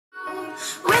So,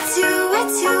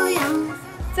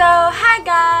 hi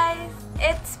guys!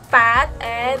 It's Pat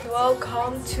and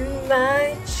welcome to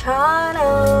my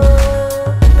channel!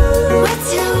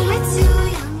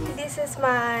 This is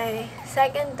my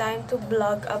second time to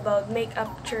vlog about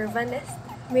makeup churvaness,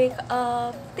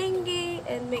 makeup thingy,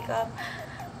 and makeup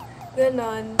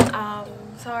ganon.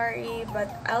 Sorry, but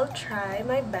I'll try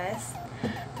my best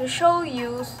to show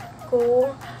you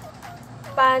kung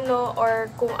paano or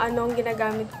kung anong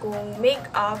ginagamit kong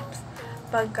makeups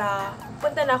pagka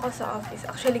punta na ako sa office.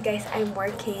 Actually guys, I'm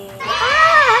working.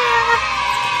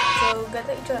 So,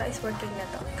 gato itsura is working na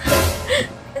to.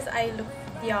 Yes, I look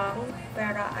young,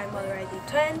 pero I'm already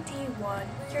 21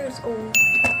 years old.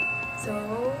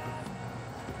 So,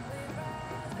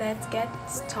 let's get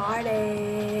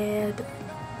started.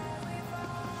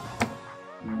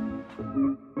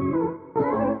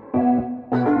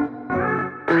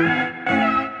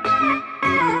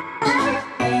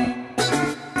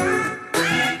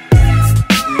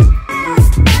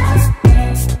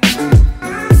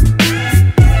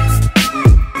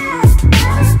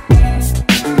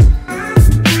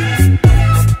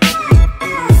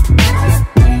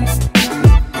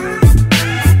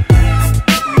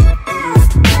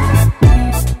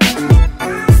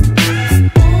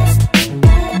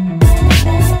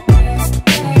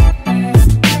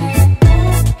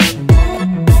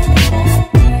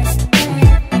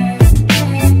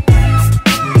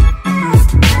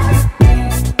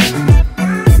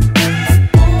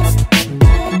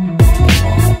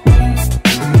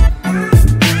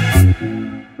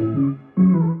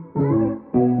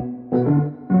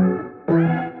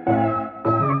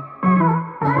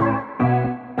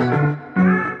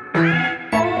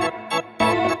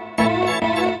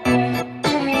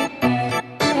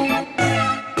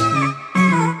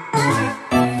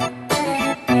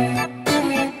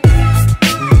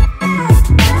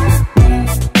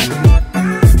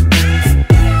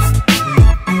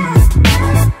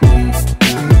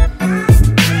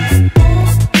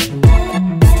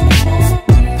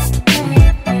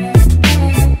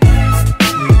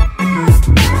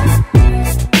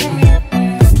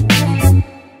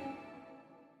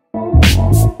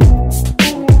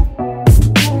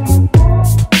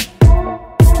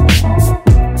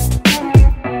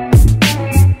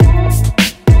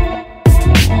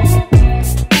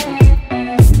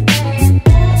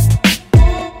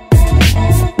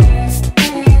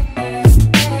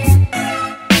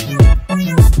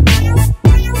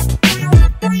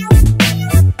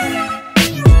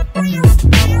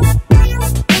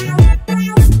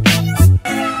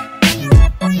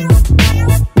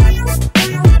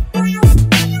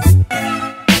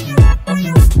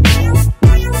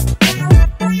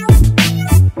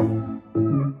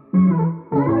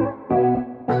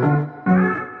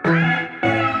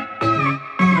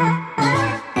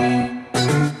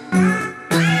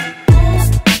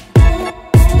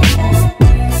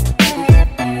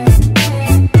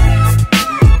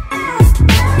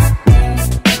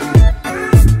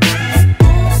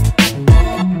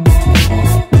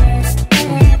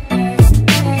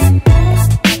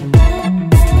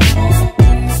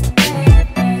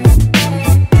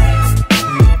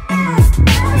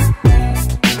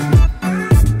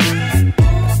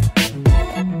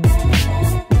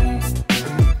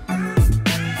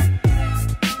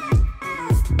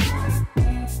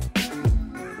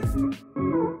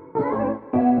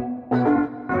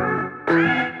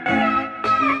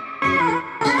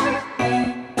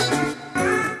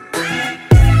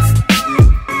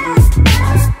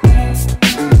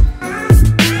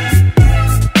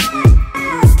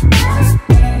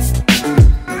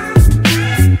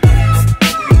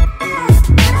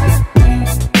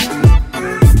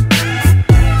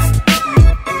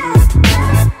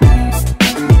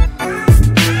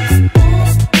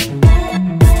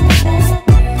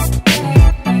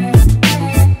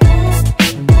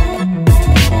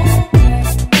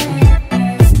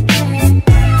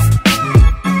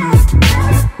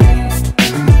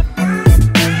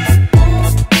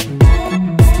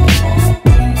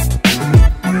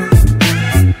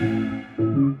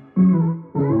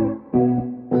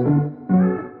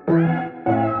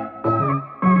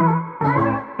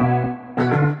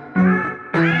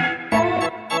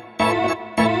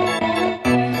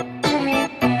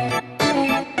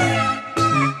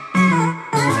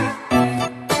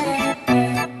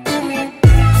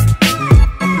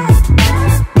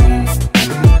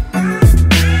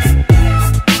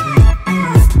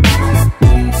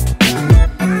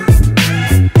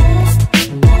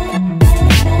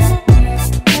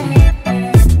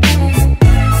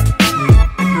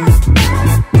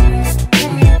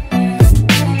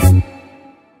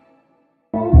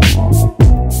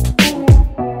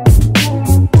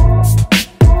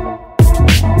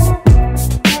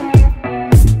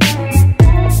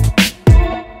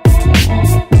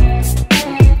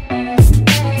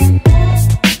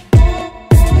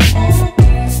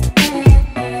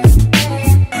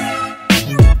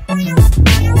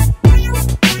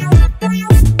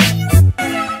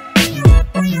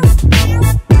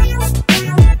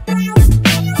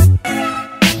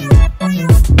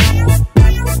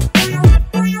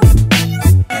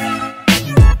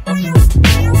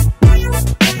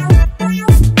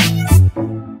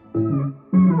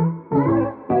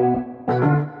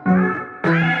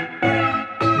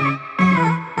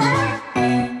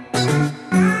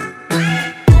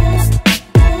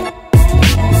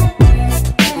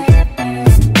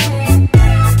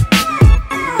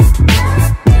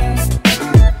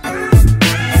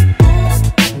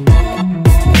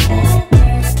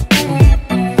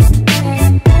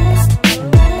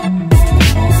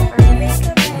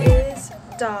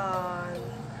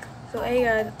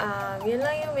 Yun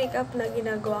lang yung makeup na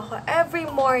ginagawa ko every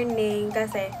morning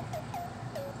kasi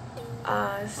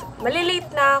malilate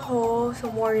na ako sa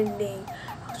morning.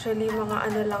 Actually, mga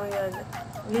ano lang yun.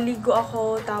 Liligo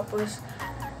ako, tapos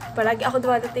palagi ako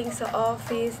dumadating sa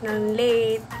office ng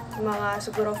late. Mga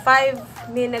siguro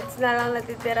 5 minutes na lang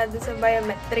natitira dun sa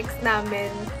biometrics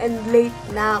namin and late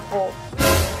na ako.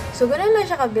 So, ganun lang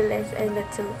siya kabilis and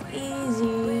that's so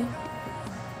easy.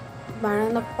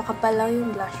 Parang napakapal lang yung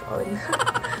blush on.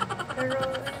 Pero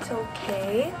it's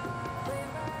okay.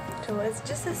 So, it's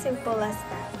just as simple as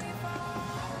that.